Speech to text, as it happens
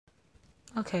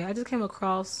Okay, I just came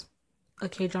across a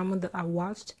K drama that I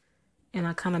watched, and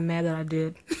I'm kind of mad that I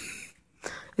did.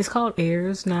 It's called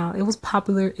Heirs. Now, it was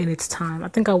popular in its time. I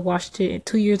think I watched it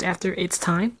 2 years after its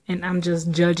time, and I'm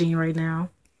just judging right now.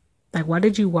 Like, why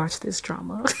did you watch this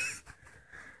drama?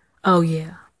 Oh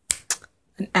yeah,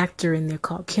 an actor in there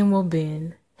called Kim Wo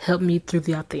Bin helped me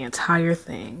throughout the entire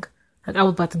thing. Like, I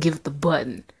was about to give it the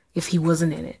button if he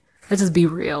wasn't in it. Let's just be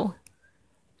real.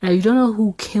 Now, you don't know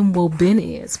who Kim Wo Bin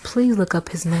is? Please look up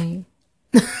his name.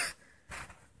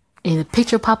 And the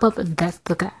picture pop up, and that's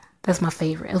the guy. That's my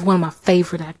favorite. It's one of my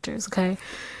favorite actors. Okay,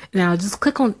 now just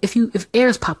click on if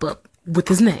Airs pop up with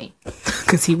his name,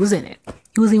 because he was in it.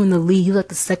 He was even the lead. He was like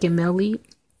the second male lead.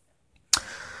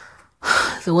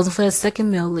 If it wasn't for that second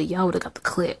male lead, I would have got the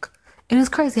click. And it's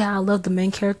crazy how I love the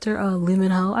main character, Lee Min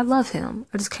Ho. I love him.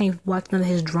 I just can't watch none of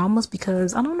his dramas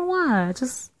because I don't know why.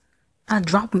 I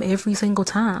drop him every single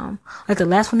time. Like the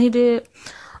last one he did,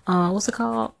 what's it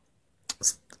called?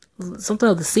 Something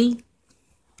of the Sea.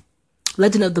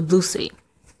 Legend of the Blue Sea.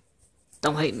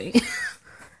 Don't hate me.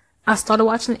 I started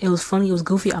watching it. It was funny. It was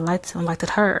goofy. I liked it. I liked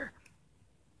it. Her.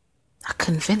 I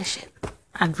couldn't finish it.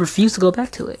 I refused to go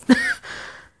back to it.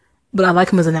 But I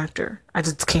like him as an actor. I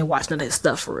just can't watch none of his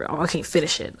stuff for real. I can't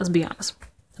finish it. Let's be honest.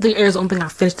 I think Air's the only thing I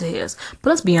finished of his. But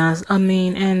let's be honest. I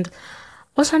mean, and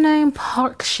what's her name?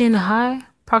 Park Shin Hye?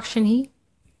 Park Shin Hee?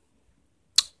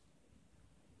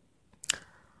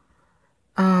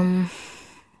 Um,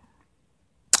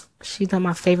 she's not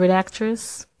my favorite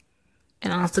actress.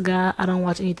 And honest to God, I don't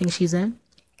watch anything she's in.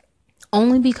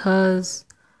 Only because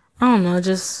I don't know,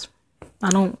 just I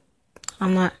don't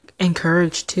I'm not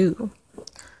encouraged to.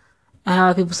 And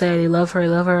how people say they love her.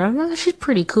 I mean, she's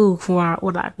pretty cool from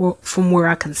from where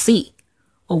I can see,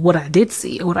 or what I did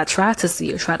see, or what I tried to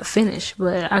see or try to finish.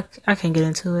 But I can't get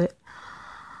into it.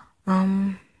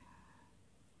 Um,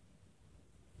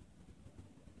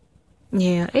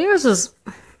 yeah, Airs is.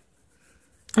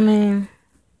 I mean,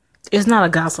 it's not a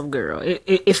Gossip Girl.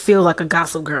 It feels like a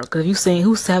Gossip Girl because you seen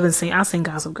who's haven't seen. I seen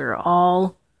Gossip Girl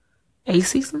all 8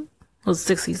 seasons. It was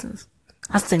 6 seasons.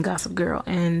 I seen Gossip Girl,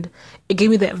 and it gave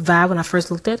me that vibe when I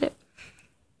first looked at it.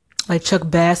 Like Chuck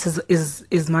Bass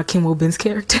is my Kim Wo Bin's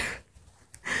character.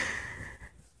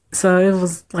 So it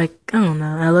was like I don't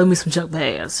know. I love me some Chuck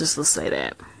Bass. Just let's say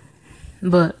that.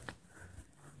 But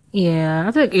yeah,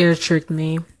 I think Air tricked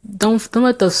me. Don't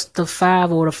let the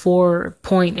 5 or the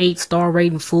 4.8 star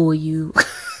rating fool you.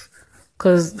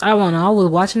 Cause I don't know. I was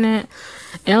watching it,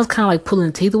 and I was kind of like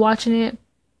pulling teeth watching it.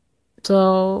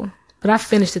 So, but I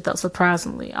finished it though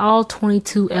surprisingly. All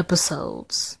 22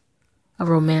 episodes of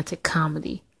romantic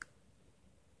comedy.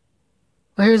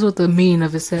 Well, here's what the meaning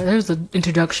of it says. Here's the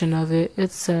introduction of it.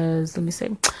 It says, let me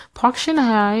see. Park Shin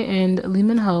Hye and Lee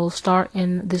Min Ho star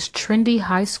in this trendy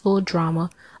high school drama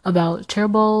about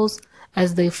chaebols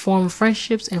as they form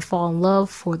friendships and fall in love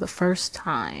for the first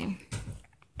time.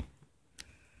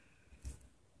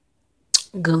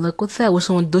 Good luck with that.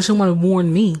 Does someone want to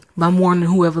warn me by warning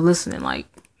whoever listening? Like,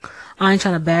 I ain't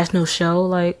trying to bash no show.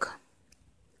 Like,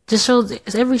 just shows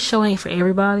every show ain't for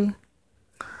everybody.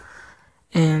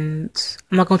 And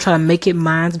I'm not gonna try to make it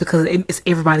mine because it's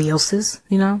everybody else's,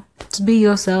 you know? Just be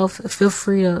yourself. Feel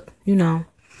free to, you know.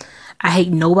 I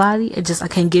hate nobody. It just I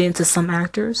can't get into some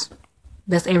actors.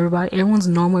 That's everybody. Everyone's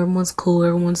normal, everyone's cool,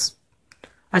 everyone's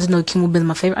I just know Kim Wo Bin's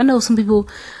my favorite. I know some people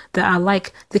that I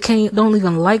like that can't don't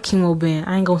even like Kim Wo Bin.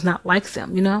 I ain't gonna not like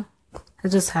them, you know?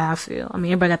 That's just how I feel. I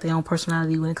mean everybody got their own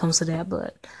personality when it comes to that,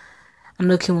 but I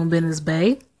know Kim Wo Bin is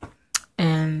bae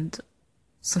and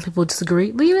some people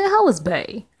disagree. But even how is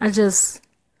bae? I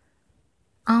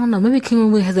don't know. Maybe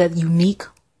Kim Woo has that unique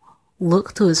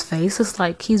look to his face. It's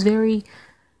like he's very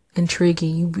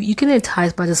intriguing. You get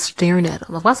enticed by just staring at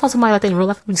him. If I saw somebody like that in real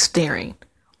life, I'd be staring.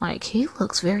 Like he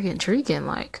looks very intriguing.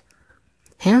 Like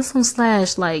handsome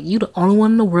slash like you the only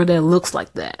one in the world that looks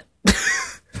like that.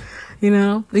 You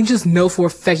know, you just know for a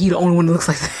fact you the only one that looks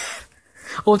like that.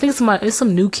 Oh, I think it's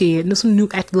some new kid, some new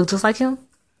actor looks just like him.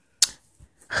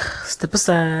 Step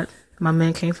aside. My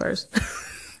man came first.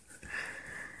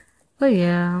 But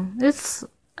yeah, it's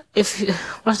if you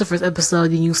watch the first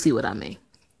episode, then you see what I mean.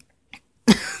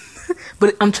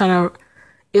 But I'm trying to.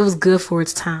 It was good for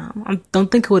its time. I don't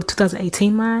think it was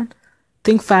 2018 mine.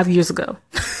 Think 5 years ago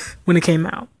when it came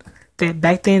out. That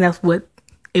back then, that's what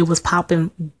it was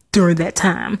popping during that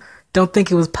time. Don't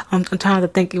think it was. I'm trying to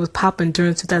think it was popping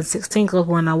during 2016 because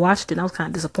when I watched it, I was kind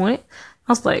of disappointed.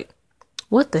 I was like,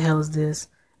 "What the hell is this?"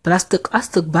 But I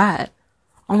stuck by it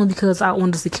only because I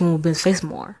wanted to see Kim Woo Bin's face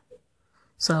more.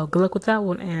 So good luck with that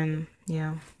one, and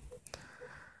yeah,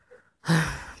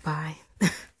 bye.